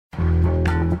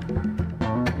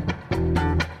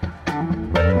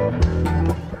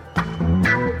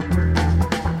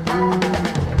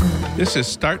This is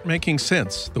Start Making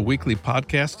Sense, the weekly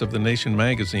podcast of The Nation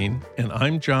magazine, and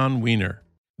I'm John Wiener.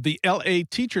 The LA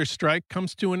teacher strike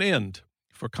comes to an end.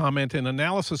 For comment and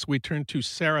analysis, we turn to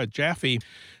Sarah Jaffe.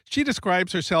 She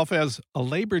describes herself as a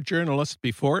labor journalist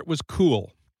before it was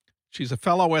cool. She's a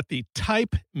fellow at the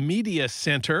Type Media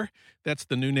Center. That's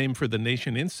the new name for the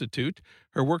Nation Institute.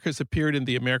 Her work has appeared in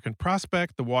the American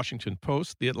Prospect, the Washington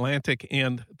Post, the Atlantic,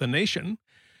 and the Nation.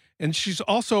 And she's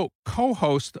also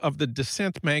co-host of the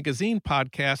Dissent magazine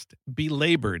podcast,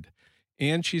 Belabored.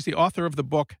 And she's the author of the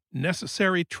book,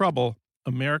 Necessary Trouble,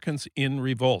 Americans in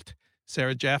Revolt.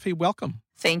 Sarah Jaffe, welcome.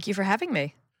 Thank you for having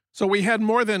me. So we had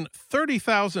more than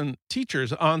 30,000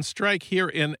 teachers on strike here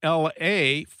in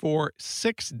L.A. for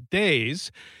 6 days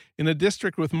in a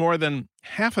district with more than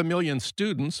 500,000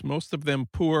 students, most of them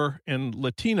poor and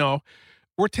Latino.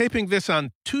 We're taping this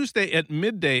on Tuesday at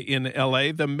midday in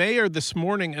L.A. The mayor this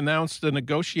morning announced a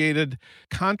negotiated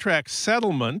contract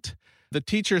settlement. The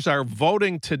teachers are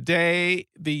voting today.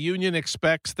 The union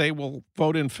expects they will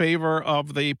vote in favor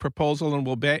of the proposal and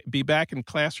will be back in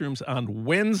classrooms on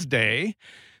Wednesday.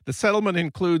 The settlement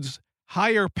includes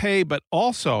higher pay, but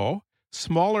also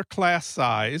smaller class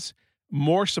size,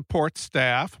 more support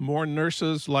staff, more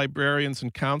nurses, librarians,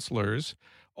 and counselors.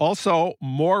 Also,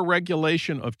 more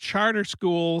regulation of charter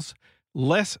schools,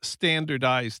 less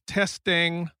standardized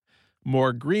testing,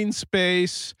 more green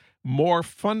space, more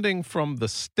funding from the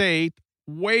state,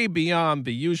 way beyond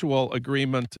the usual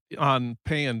agreement on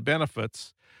pay and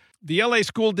benefits. The LA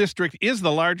School District is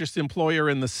the largest employer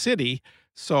in the city,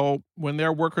 so when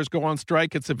their workers go on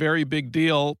strike, it's a very big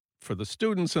deal for the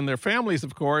students and their families,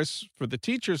 of course, for the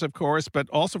teachers, of course, but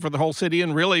also for the whole city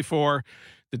and really for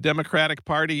the Democratic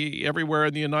Party everywhere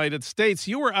in the United States.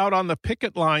 You were out on the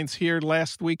picket lines here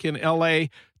last week in L.A.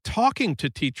 talking to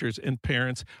teachers and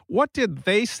parents. What did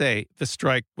they say the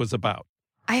strike was about?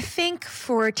 I think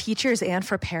for teachers and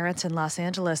for parents in Los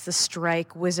Angeles, the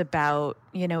strike was about,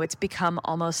 it's become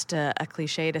almost a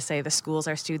cliche to say the schools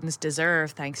our students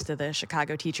deserve, thanks to the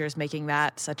Chicago teachers making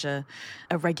that such a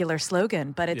regular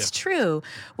slogan. But it's true.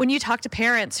 When you talk to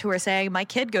parents who are saying, my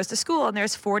kid goes to school and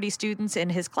there's 40 students in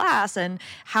his class, and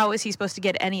how is he supposed to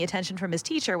get any attention from his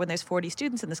teacher when there's 40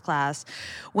 students in this class?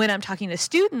 When I'm talking to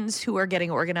students who are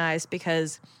getting organized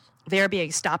because they're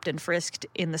being stopped and frisked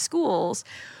in the schools,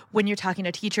 when you're talking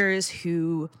to teachers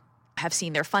who have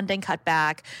seen their funding cut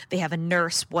back, they have a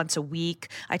nurse once a week.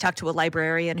 I talked to a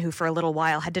librarian who for a little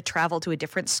while had to travel to a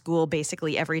different school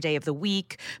basically every day of the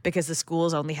week because the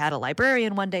schools only had a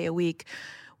librarian one day a week.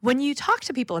 When you talk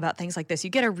to people about things like this, you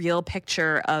get a real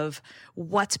picture of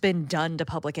what's been done to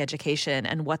public education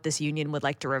and what this union would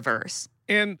like to reverse.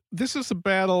 And this is a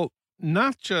battle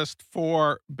not just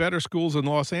for better schools in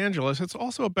Los Angeles, it's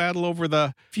also a battle over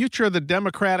the future of the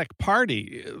Democratic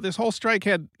Party. This whole strike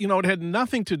had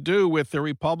nothing to do with the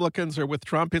Republicans or with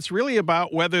Trump. It's really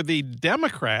about whether the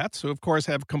Democrats, who of course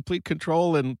have complete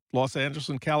control in Los Angeles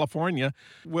and California,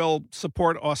 will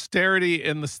support austerity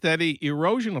and the steady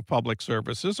erosion of public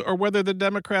services, or whether the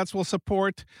Democrats will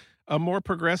support a more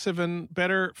progressive and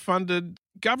better funded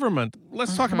government.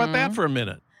 Let's talk about that for a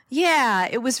minute. Yeah,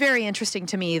 it was very interesting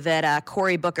to me that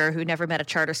Cory Booker, who never met a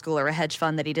charter school or a hedge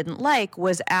fund that he didn't like,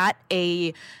 was at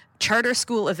a charter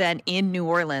school event in New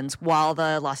Orleans while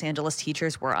the Los Angeles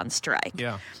teachers were on strike.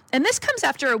 Yeah. And this comes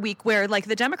after a week where,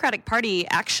 the Democratic Party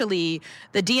actually,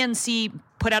 the DNC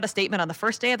put out a statement on the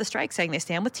first day of the strike saying they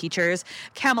stand with teachers.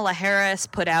 Kamala Harris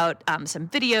put out some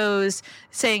videos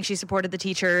saying she supported the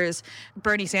teachers.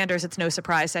 Bernie Sanders, it's no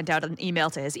surprise, sent out an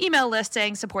email to his email list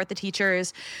saying support the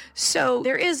teachers. So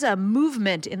there is a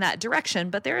movement in that direction,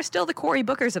 but there are still the Cory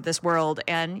Bookers of this world.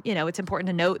 And, it's important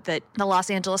to note that the Los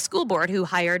Angeles School Board, who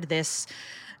hired this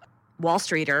Wall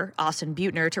Streeter, Austin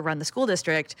Butner, to run the school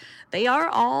district, they are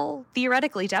all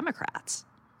theoretically Democrats.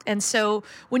 And so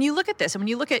when you look at this, and when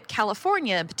you look at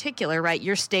California in particular, right,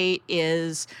 your state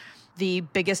is the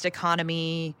biggest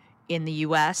economy in the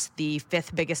U.S., the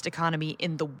fifth biggest economy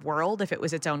in the world if it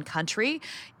was its own country,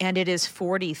 and it is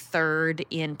 43rd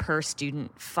in per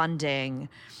student funding.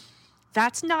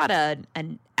 That's not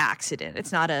an accident.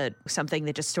 It's not something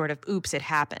that just sort of, oops, it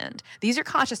happened. These are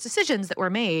conscious decisions that were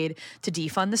made to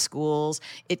defund the schools.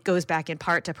 It goes back in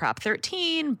part to Prop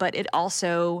 13, but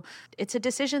it's a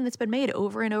decision that's been made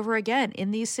over and over again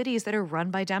in these cities that are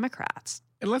run by Democrats.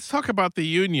 And let's talk about the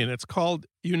union. It's called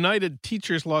United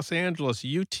Teachers Los Angeles,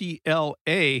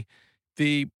 UTLA.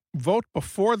 The vote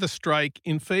before the strike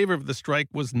in favor of the strike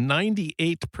was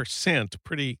 98%,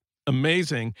 pretty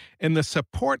amazing. And the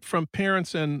support from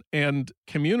parents and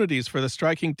communities for the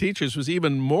striking teachers was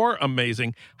even more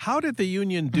amazing. How did the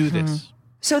union do this?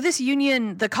 So this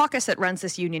union, the caucus that runs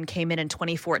this union came in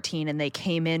 2014, and they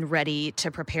came in ready to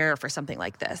prepare for something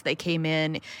like this. They came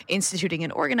in instituting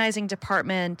an organizing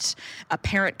department, a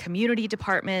parent community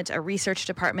department, a research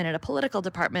department, and a political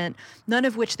department, none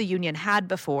of which the union had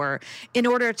before, in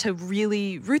order to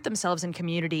really root themselves in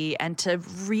community and to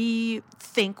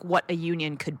rethink what a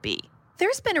union could be.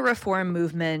 There's been a reform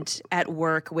movement at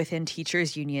work within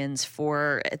teachers' unions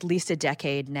for at least a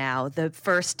decade now. The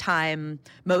first time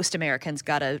most Americans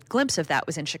got a glimpse of that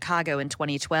was in Chicago in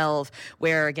 2012,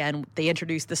 where, again, they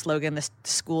introduced the slogan, "The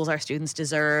schools our students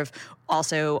deserve."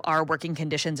 Also, our working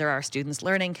conditions are our students'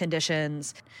 learning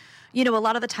conditions. You know, a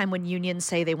lot of the time when unions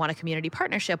say they want a community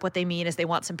partnership, what they mean is they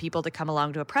want some people to come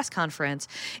along to a press conference.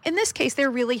 In this case,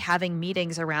 they're really having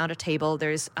meetings around a table.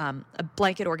 There's a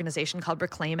blanket organization called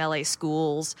Reclaim LA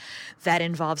Schools that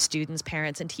involves students,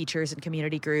 parents, and teachers and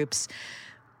community groups.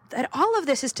 That all of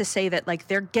this is to say that, like,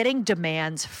 they're getting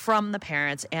demands from the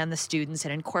parents and the students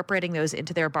and incorporating those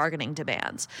into their bargaining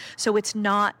demands. So it's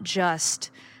not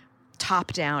just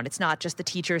top down. It's not just the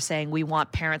teachers saying we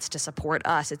want parents to support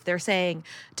us. They're saying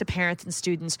to parents and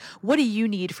students, what do you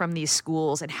need from these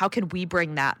schools and how can we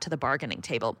bring that to the bargaining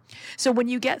table? So when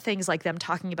you get things like them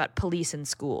talking about police in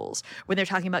schools, when they're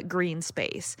talking about green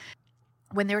space,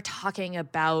 when they're talking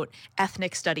about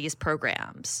ethnic studies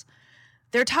programs,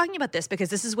 they're talking about this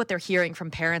because this is what they're hearing from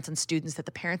parents and students that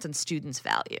the parents and students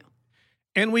value.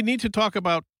 And we need to talk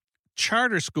about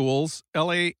charter schools.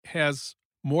 LA has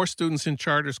more students in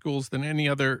charter schools than any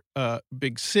other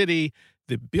big city.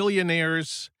 The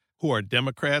billionaires, who are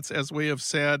Democrats, as we have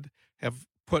said, have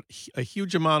put a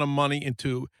huge amount of money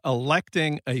into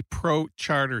electing a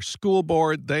pro-charter school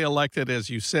board. They elected,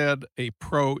 as you said, a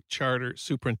pro-charter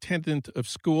superintendent of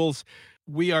schools.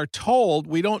 We are told,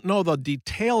 we don't know the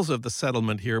details of the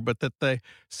settlement here, but that the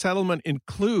settlement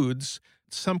includes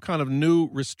some kind of new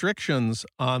restrictions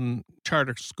on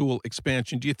charter school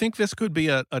expansion. Do you think this could be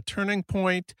a turning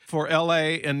point for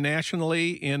LA and nationally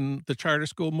in the charter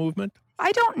school movement?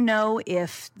 I don't know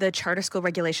if the charter school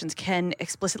regulations can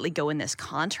explicitly go in this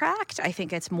contract. I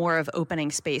think it's more of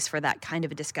opening space for that kind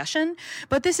of a discussion.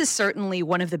 But this is certainly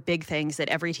one of the big things that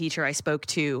every teacher I spoke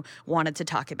to wanted to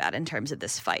talk about in terms of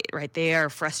this fight, right? They are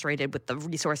frustrated with the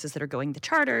resources that are going to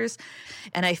charters.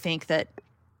 And I think that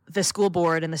the school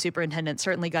board and the superintendent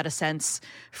certainly got a sense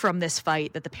from this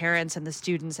fight that the parents and the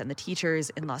students and the teachers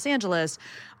in Los Angeles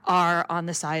are on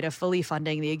the side of fully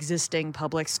funding the existing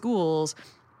public schools,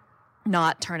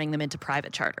 not turning them into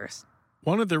private charters.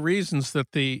 One of the reasons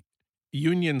that the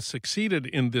union succeeded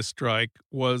in this strike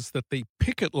was that the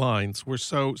picket lines were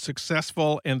so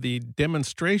successful and the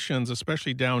demonstrations,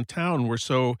 especially downtown, were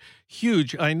so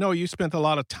huge. I know you spent a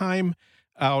lot of time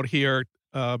out here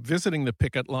visiting the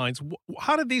picket lines.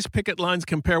 How did these picket lines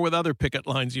compare with other picket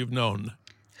lines you've known?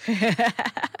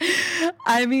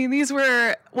 I mean, these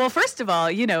were, well, first of all,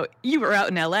 you know, you were out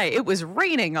in LA. It was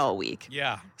raining all week.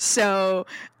 Yeah. So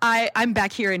I'm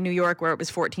back here in New York where it was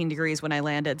 14 degrees when I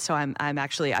landed. So I'm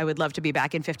actually, I would love to be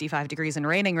back in 55 degrees and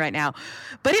raining right now.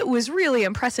 But it was really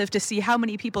impressive to see how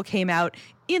many people came out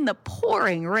in the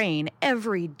pouring rain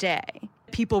every day.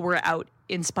 People were out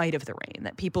in spite of the rain,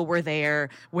 that people were there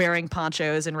wearing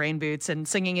ponchos and rain boots and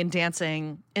singing and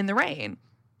dancing in the rain.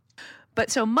 But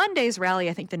so Monday's rally,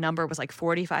 I think the number was like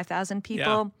 45,000 people.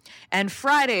 Yeah. And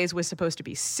Friday's was supposed to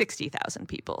be 60,000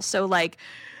 people. So like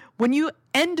when you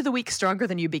end the week stronger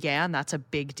than you began, that's a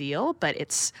big deal. But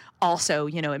it's also,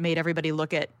 you know, it made everybody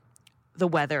look at the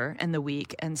weather and the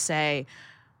week and say,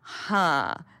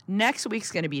 next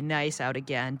week's going to be nice out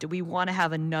again. Do we want to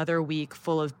have another week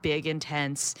full of big,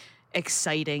 intense,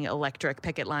 exciting electric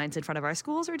picket lines in front of our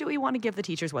schools, or do we want to give the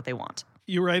teachers what they want?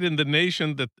 You write in The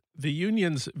Nation that the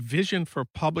union's vision for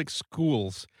public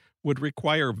schools would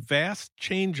require vast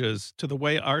changes to the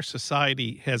way our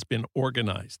society has been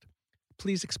organized.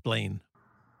 Please explain.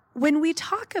 When we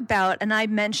talk about, and I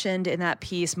mentioned in that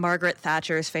piece, Margaret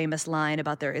Thatcher's famous line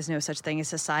about there is no such thing as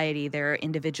society, there are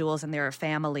individuals and there are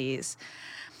families.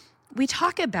 We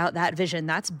talk about that vision.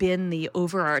 That's been the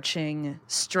overarching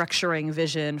structuring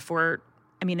vision for,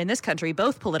 I mean, in this country,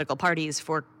 both political parties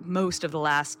for most of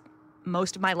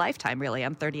my lifetime, really.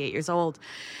 I'm 38 years old.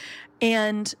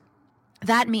 And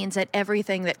That means that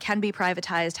everything that can be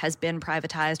privatized has been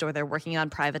privatized, or they're working on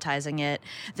privatizing it,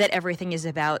 that everything is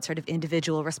about sort of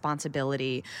individual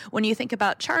responsibility. When you think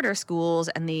about charter schools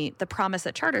and the promise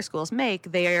that charter schools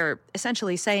make, they're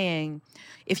essentially saying,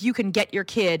 if you can get your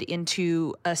kid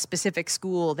into a specific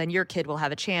school, then your kid will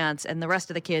have a chance, and the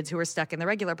rest of the kids who are stuck in the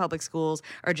regular public schools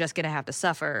are just going to have to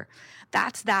suffer.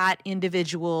 That's that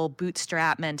individual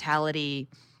bootstrap mentality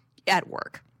at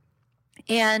work.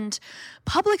 And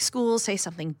public schools say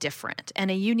something different,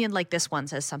 and a union like this one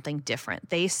says something different.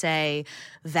 They say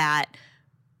that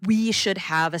we should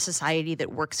have a society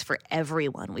that works for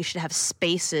everyone. We should have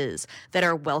spaces that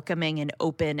are welcoming and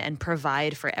open and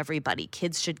provide for everybody.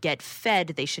 Kids should get fed.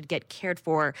 They should get cared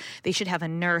for. They should have a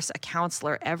nurse, a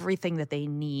counselor, everything that they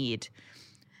need.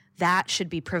 That should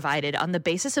be provided on the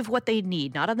basis of what they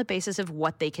need, not on the basis of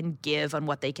what they can give, on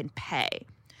what they can pay,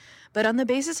 but on the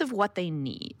basis of what they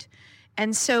need.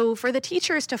 And so for the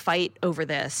teachers to fight over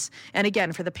this, and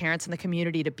again, for the parents and the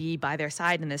community to be by their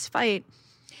side in this fight,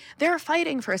 they're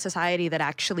fighting for a society that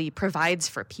actually provides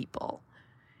for people.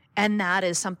 And that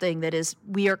is something that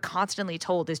we are constantly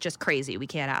told is just crazy. We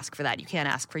can't ask for that. You can't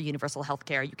ask for universal health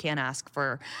care. You can't ask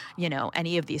for,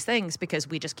 any of these things because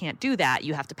we just can't do that.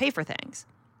 You have to pay for things.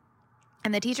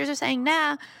 And the teachers are saying,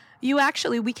 nah,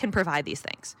 we can provide these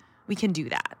things. We can do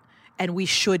that. And we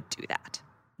should do that.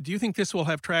 Do you think this will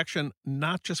have traction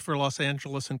not just for Los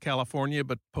Angeles and California,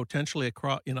 but potentially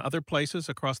in other places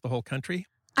across the whole country?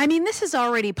 I mean, this is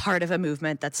already part of a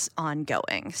movement that's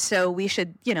ongoing. So we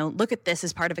should, look at this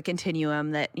as part of a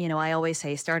continuum that, I always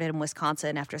say started in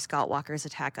Wisconsin after Scott Walker's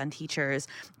attack on teachers.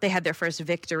 They had their first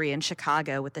victory in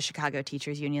Chicago with the Chicago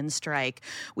Teachers Union strike.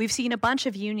 We've seen a bunch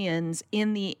of unions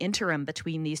in the interim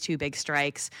between these two big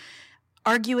strikes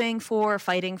arguing for,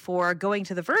 fighting for, going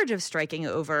to the verge of striking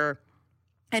over,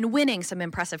 and winning some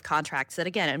impressive contracts that,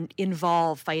 again,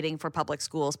 involve fighting for public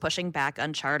schools, pushing back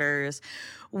on charters,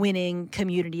 winning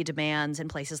community demands in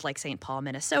places like St. Paul,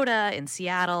 Minnesota, in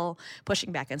Seattle,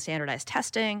 pushing back on standardized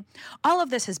testing. All of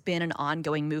this has been an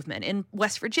ongoing movement. In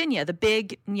West Virginia, the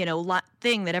big,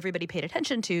 thing that everybody paid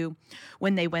attention to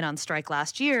when they went on strike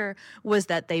last year was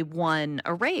that they won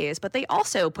a raise, but they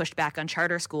also pushed back on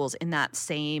charter schools in that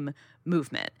same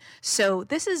movement. So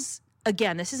this is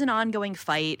an ongoing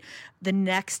fight. The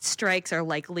next strikes are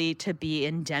likely to be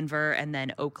in Denver and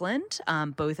then Oakland,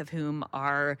 both of whom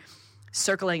are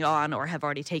circling on or have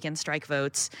already taken strike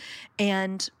votes.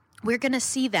 And we're going to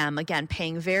see them, again,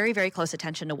 paying very, very close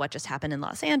attention to what just happened in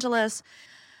Los Angeles.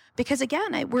 Because,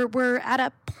 again, we're at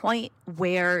a point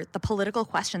where the political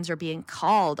questions are being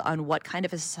called on what kind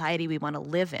of a society we want to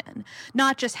live in.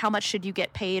 Not just how much should you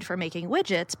get paid for making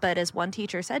widgets, but as one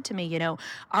teacher said to me,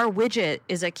 our widget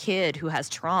is a kid who has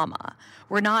trauma.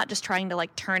 We're not just trying to,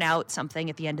 turn out something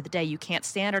at the end of the day. You can't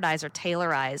standardize or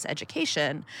tailorize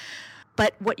education.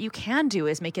 But what you can do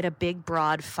is make it a big,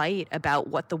 broad fight about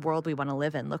what the world we want to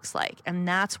live in looks like. And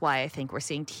that's why I think we're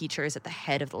seeing teachers at the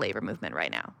head of the labor movement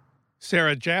right now.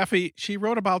 Sarah Jaffe, she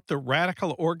wrote about the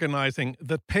radical organizing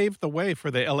that paved the way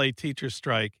for the LA teachers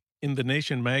strike in The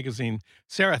Nation magazine.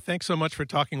 Sarah, thanks so much for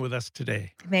talking with us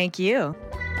today. Thank you.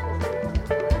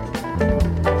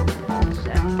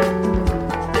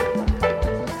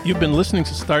 You've been listening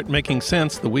to Start Making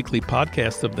Sense, the weekly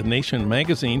podcast of The Nation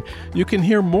magazine. You can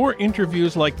hear more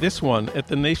interviews like this one at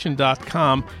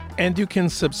thenation.com, and you can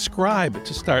subscribe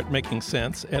to Start Making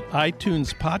Sense at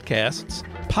iTunes Podcasts,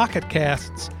 Pocket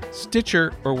Casts,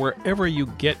 Stitcher, or wherever you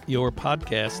get your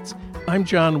podcasts. I'm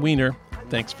John Wiener.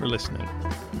 Thanks for listening.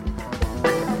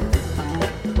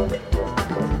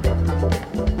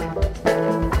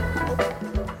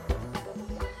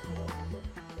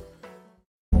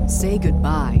 Say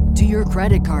goodbye to your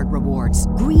credit card rewards.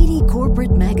 Greedy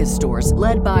corporate mega stores,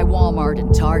 led by Walmart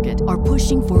and Target, are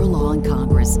pushing for a law in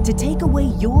Congress to take away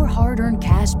your hard-earned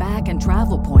cash back and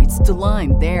travel points to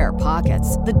line their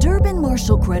pockets. The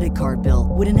Durbin-Marshall credit card bill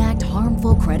would enact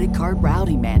harmful credit card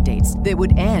routing mandates that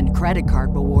would end credit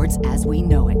card rewards as we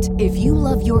know it. If you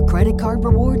love your credit card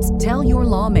rewards, tell your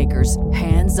lawmakers,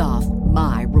 hands off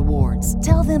my rewards.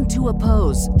 Tell them to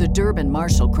oppose the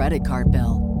Durbin-Marshall credit card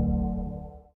bill.